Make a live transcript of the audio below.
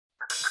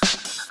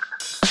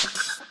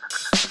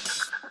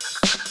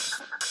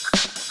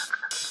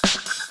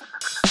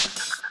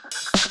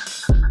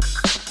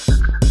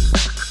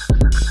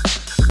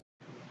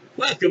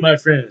Welcome, my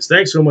friends.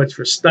 Thanks so much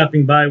for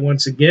stopping by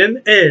once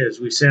again as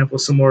we sample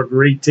some more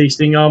great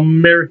tasting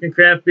American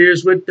craft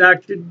beers with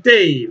Dr.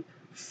 Dave.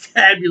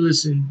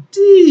 Fabulous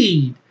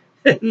indeed.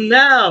 And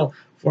now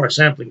for our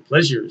sampling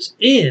pleasures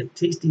and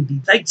tasting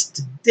delights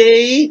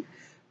today,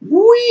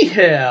 we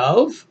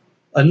have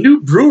a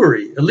new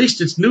brewery. At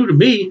least it's new to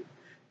me.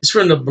 It's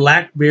from the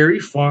Blackberry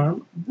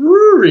Farm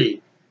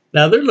Brewery.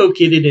 Now they're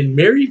located in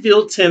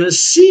Maryville,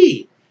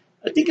 Tennessee.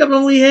 I think I've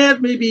only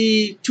had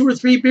maybe 2 or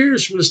 3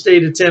 beers from the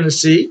state of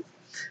Tennessee.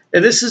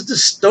 And this is the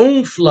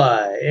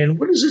Stonefly. And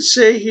what does it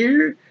say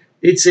here?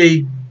 It's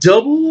a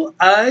double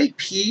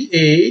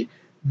IPA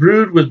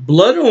brewed with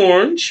blood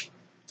orange,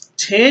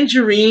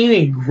 tangerine,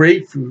 and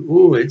grapefruit.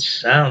 Oh, it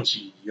sounds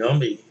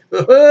yummy.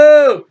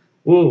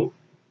 Oh,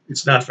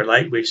 it's not for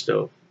lightweights,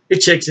 though.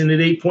 It checks in at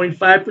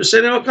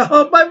 8.5%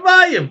 alcohol by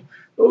volume.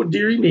 Oh,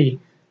 dearie me.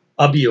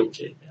 I'll be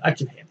okay. I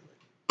can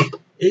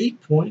handle it.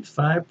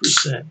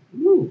 8.5%.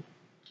 Ooh.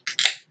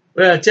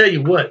 Well, I tell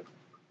you what,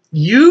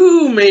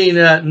 you may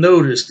not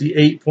notice the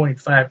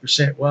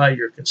 8.5% while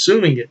you're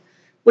consuming it,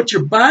 but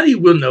your body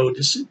will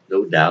notice it,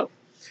 no doubt.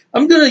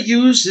 I'm going to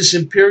use this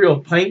Imperial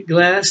pint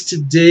glass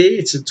today.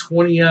 It's a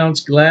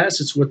 20-ounce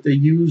glass. It's what they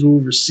use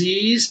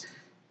overseas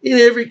in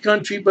every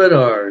country but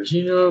ours,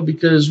 you know,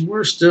 because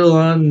we're still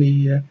on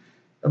the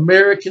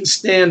American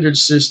standard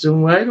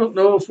system. I don't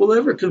know if we'll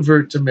ever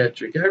convert to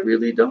metric. I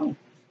really don't.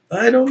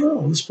 I don't know.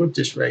 Let's put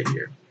this right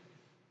here.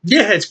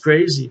 Yeah, it's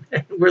crazy.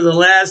 We're the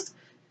last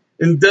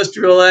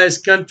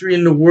industrialized country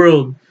in the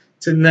world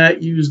to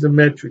not use the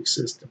metric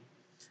system.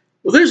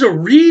 Well, there's a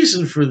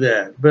reason for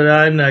that, but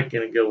I'm not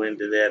going to go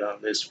into that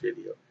on this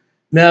video.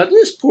 Now,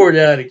 this poured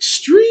out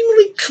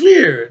extremely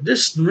clear.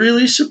 This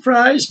really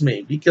surprised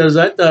me because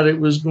I thought it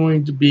was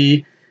going to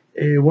be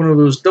one of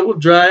those double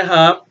dry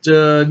hopped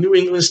New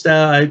England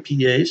style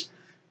IPAs.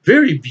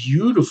 Very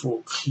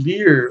beautiful,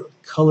 clear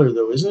color,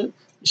 though, isn't it?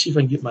 Let's see if I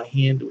can get my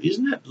hand to it.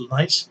 Isn't that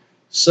nice?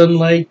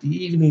 Sunlight, the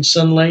evening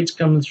sunlight's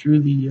coming through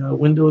the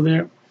window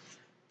there.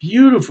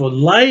 Beautiful,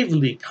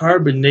 lively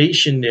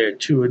carbonation there,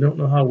 too. I don't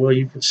know how well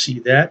you can see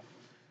that.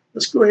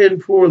 Let's go ahead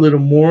and pour a little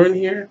more in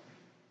here.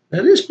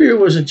 Now, this beer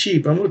wasn't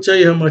cheap. I'm going to tell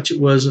you how much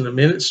it was in a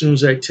minute as soon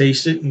as I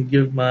taste it and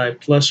give my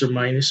plus or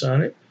minus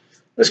on it.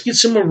 Let's get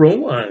some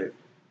aroma on it.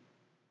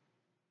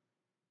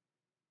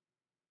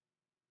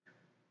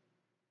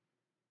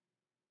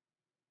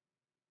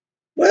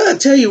 Well, I'll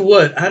tell you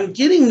what. I'm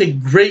getting the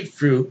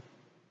grapefruit,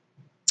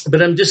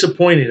 but I'm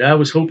disappointed. I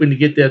was hoping to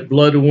get that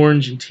blood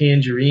orange and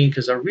tangerine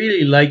because I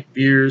really like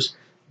beers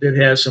that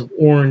have some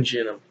orange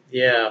in them.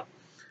 Yeah.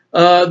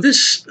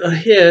 This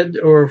head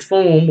or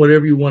foam,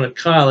 whatever you want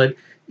to call it,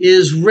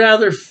 is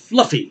rather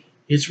fluffy.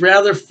 It's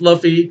rather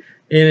fluffy,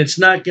 and it's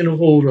not going to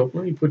hold up.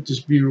 Let me put this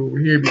beer over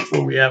here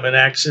before we have an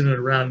accident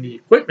around the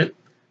equipment.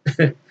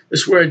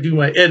 That's where I do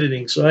my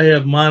editing. So I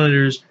have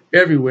monitors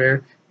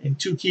everywhere and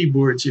 2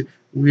 keyboards here.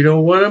 We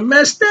don't want to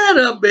mess that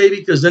up, baby,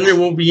 because then there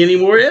won't be any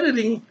more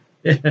editing.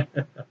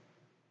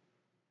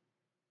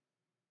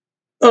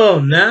 Oh,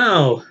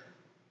 now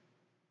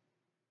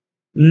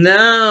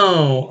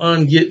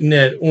I'm getting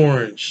that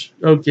orange.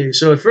 Okay,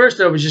 so at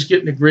first I was just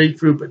getting the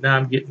grapefruit, but now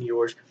I'm getting the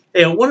orange.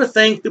 Hey, I want to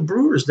thank the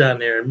brewers down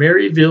there in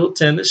Maryville,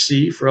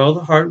 Tennessee, for all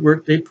the hard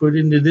work they put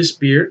into this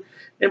beer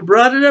and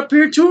brought it up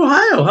here to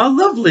Ohio. How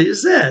lovely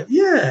is that?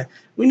 Yeah,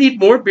 we need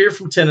more beer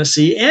from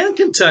Tennessee and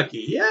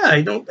Kentucky. Yeah,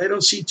 I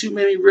don't see too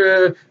many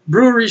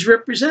breweries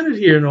represented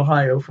here in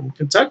Ohio from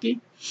Kentucky.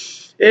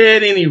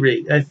 At any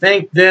rate, I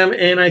thank them,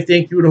 and I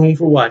thank you at home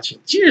for watching.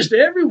 Cheers to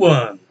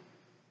everyone.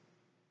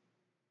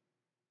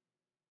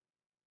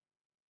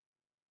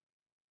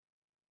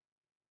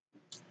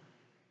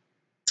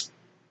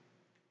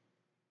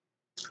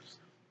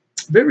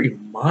 Very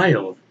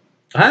mild.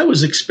 I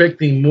was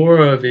expecting more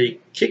of a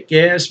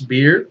kick-ass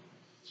beer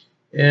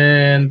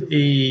and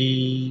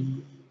a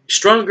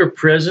stronger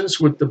presence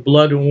with the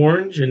blood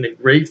orange and the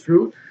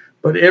grapefruit,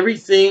 but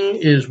everything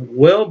is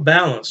well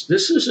balanced.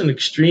 This is an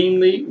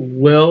extremely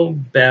well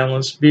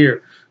balanced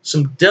beer.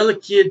 Some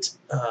delicate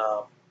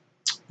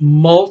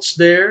malts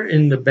there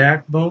in the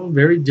backbone,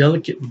 very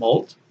delicate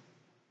malt.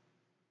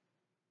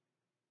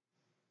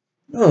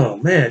 Oh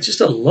man,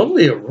 just a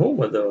lovely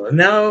aroma though. And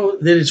now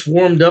that it's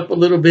warmed up a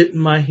little bit in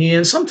my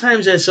hand,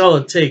 sometimes that's all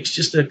it takes,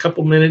 just a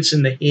couple minutes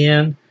in the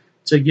hand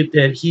to get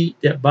that heat,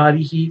 that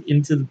body heat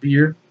into the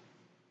beer.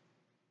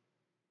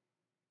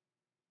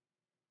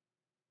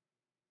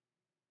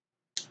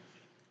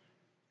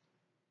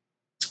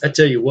 I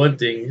tell you one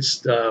thing,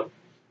 just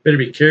better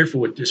be careful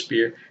with this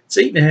beer. It's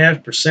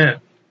 8.5%.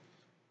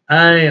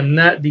 I am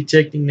not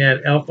detecting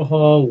that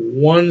alcohol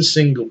one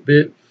single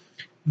bit.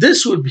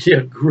 This would be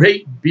a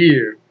great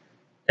beer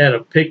at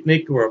a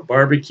picnic or a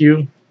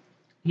barbecue.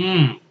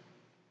 It's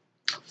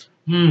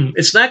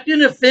not going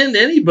to offend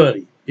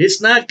anybody.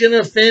 It's not going to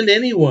offend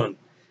anyone.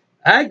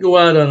 I go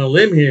out on a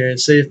limb here and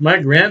say if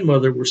my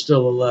grandmother were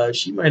still alive,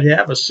 she might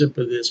have a sip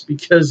of this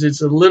because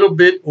it's a little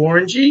bit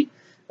orangey,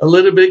 a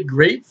little bit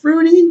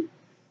grapefruity.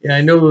 Yeah,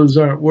 I know those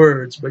aren't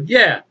words, but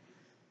yeah,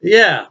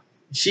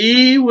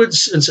 she would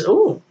say,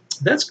 oh,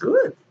 that's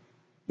good.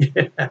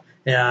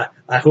 Yeah,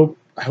 I hope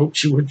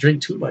she wouldn't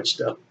drink too much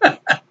though. I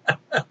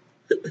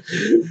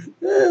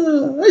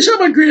saw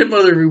my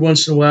grandmother every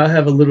once in a while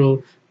have a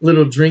little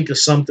drink of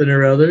something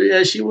or other.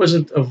 Yeah, she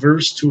wasn't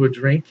averse to a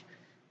drink,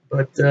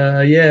 but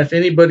yeah, if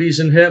anybody's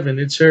in heaven,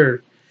 it's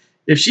her.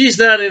 If she's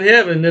not in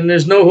heaven, then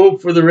there's no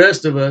hope for the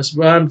rest of us.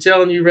 But I'm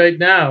telling you right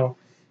now,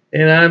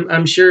 and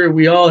I'm sure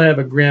we all have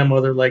a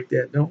grandmother like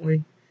that, don't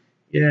we?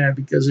 Yeah,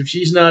 because if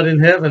she's not in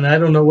heaven, I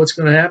don't know what's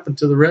going to happen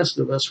to the rest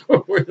of us.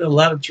 We're in a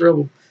lot of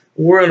trouble.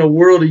 We're in a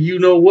world of you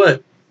know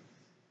what.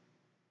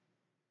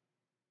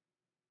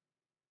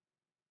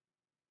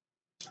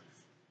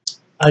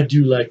 I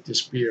do like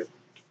this beer.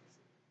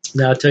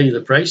 Now I'll tell you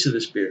the price of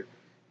this beer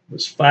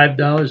was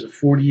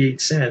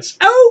 $5.48.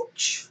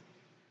 Ouch!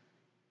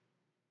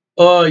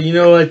 Oh, you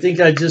know, I think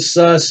I just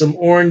saw some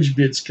orange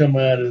bits come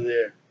out of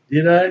there.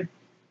 Did I?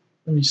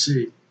 Let me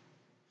see.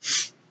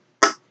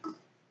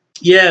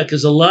 Yeah,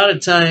 because a lot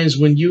of times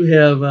when you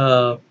have,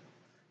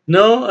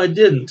 no, I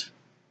didn't.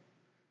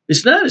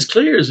 It's not as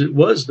clear as it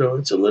was though.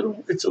 It's a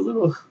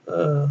little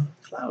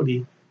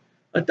cloudy.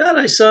 I thought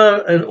I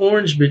saw an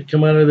orange bit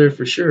come out of there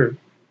for sure.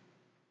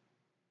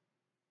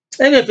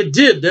 And if it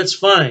did, that's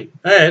fine.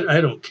 I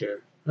don't care.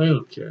 I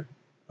don't care.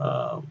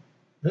 Um,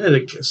 yeah,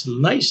 it's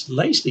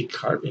nicely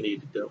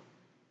carbonated though.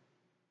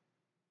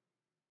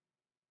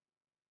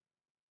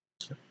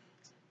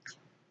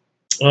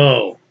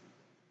 Oh,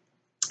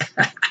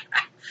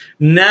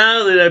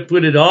 now that I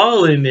put it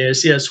all in there,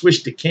 see, I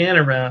switched the can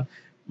around.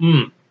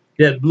 Mm,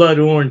 that blood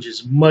orange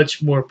is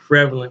much more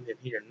prevalent in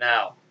here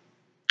now,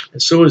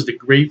 and so is the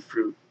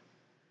grapefruit.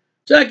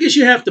 So I guess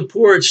you have to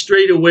pour it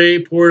straight away,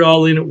 pour it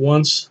all in at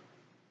once.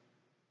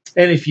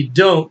 And if you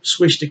don't,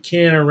 switch the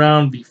can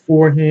around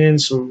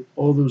beforehand so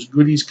all those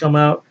goodies come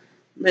out.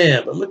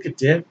 Man, but look at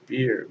that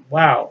beer.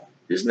 Wow.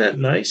 Isn't that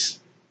nice?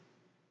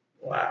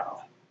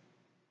 Wow.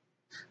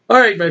 All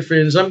right, my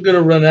friends, I'm going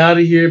to run out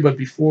of here. But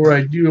before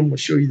I do, I'm going to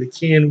show you the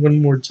can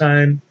one more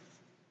time.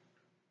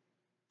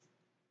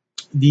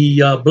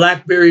 The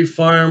Blackberry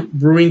Farm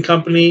Brewing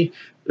Company.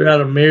 They're out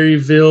of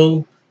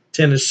Maryville,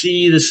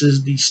 Tennessee. This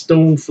is the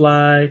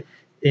Stonefly,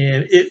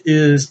 and it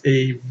is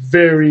a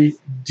very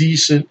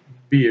decent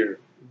beer.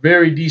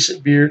 Very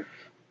decent beer.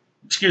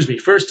 Excuse me,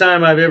 first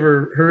time I've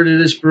ever heard of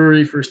this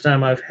brewery, first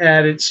time I've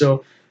had it.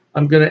 So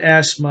I'm going to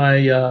ask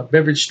my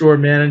beverage store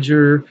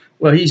manager,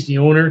 well, he's the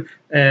owner,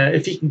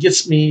 if he can get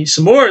me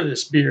some more of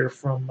this beer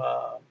from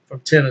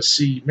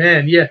Tennessee.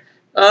 Man, yeah.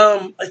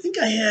 I think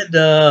I had,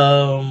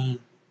 oh,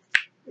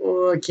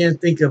 I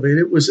can't think of it.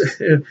 It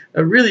was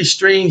a really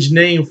strange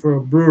name for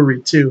a brewery,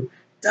 too.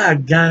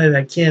 Doggone it,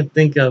 I can't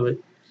think of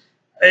it.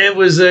 It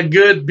was a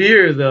good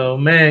beer, though,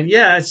 man.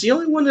 Yeah, it's the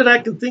only one that I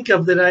can think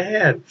of that I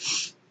had.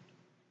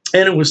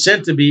 And it was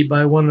sent to me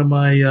by one of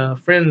my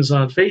friends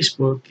on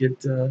Facebook.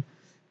 It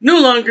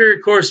no longer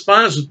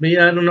corresponds with me.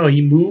 I don't know.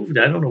 He moved.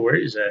 I don't know where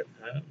he's at.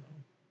 I don't know.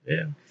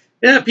 Yeah,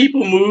 yeah.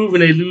 People move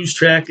and they lose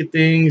track of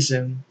things.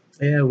 And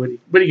yeah, what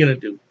are you gonna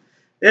do?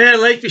 Yeah,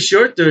 life is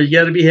short, though. You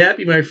got to be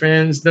happy, my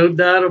friends. No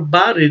doubt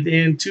about it.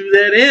 And to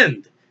that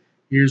end,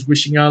 here's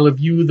wishing all of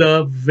you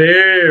the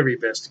very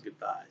best of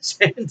goodbyes.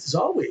 And as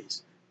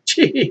always,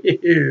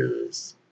 cheers.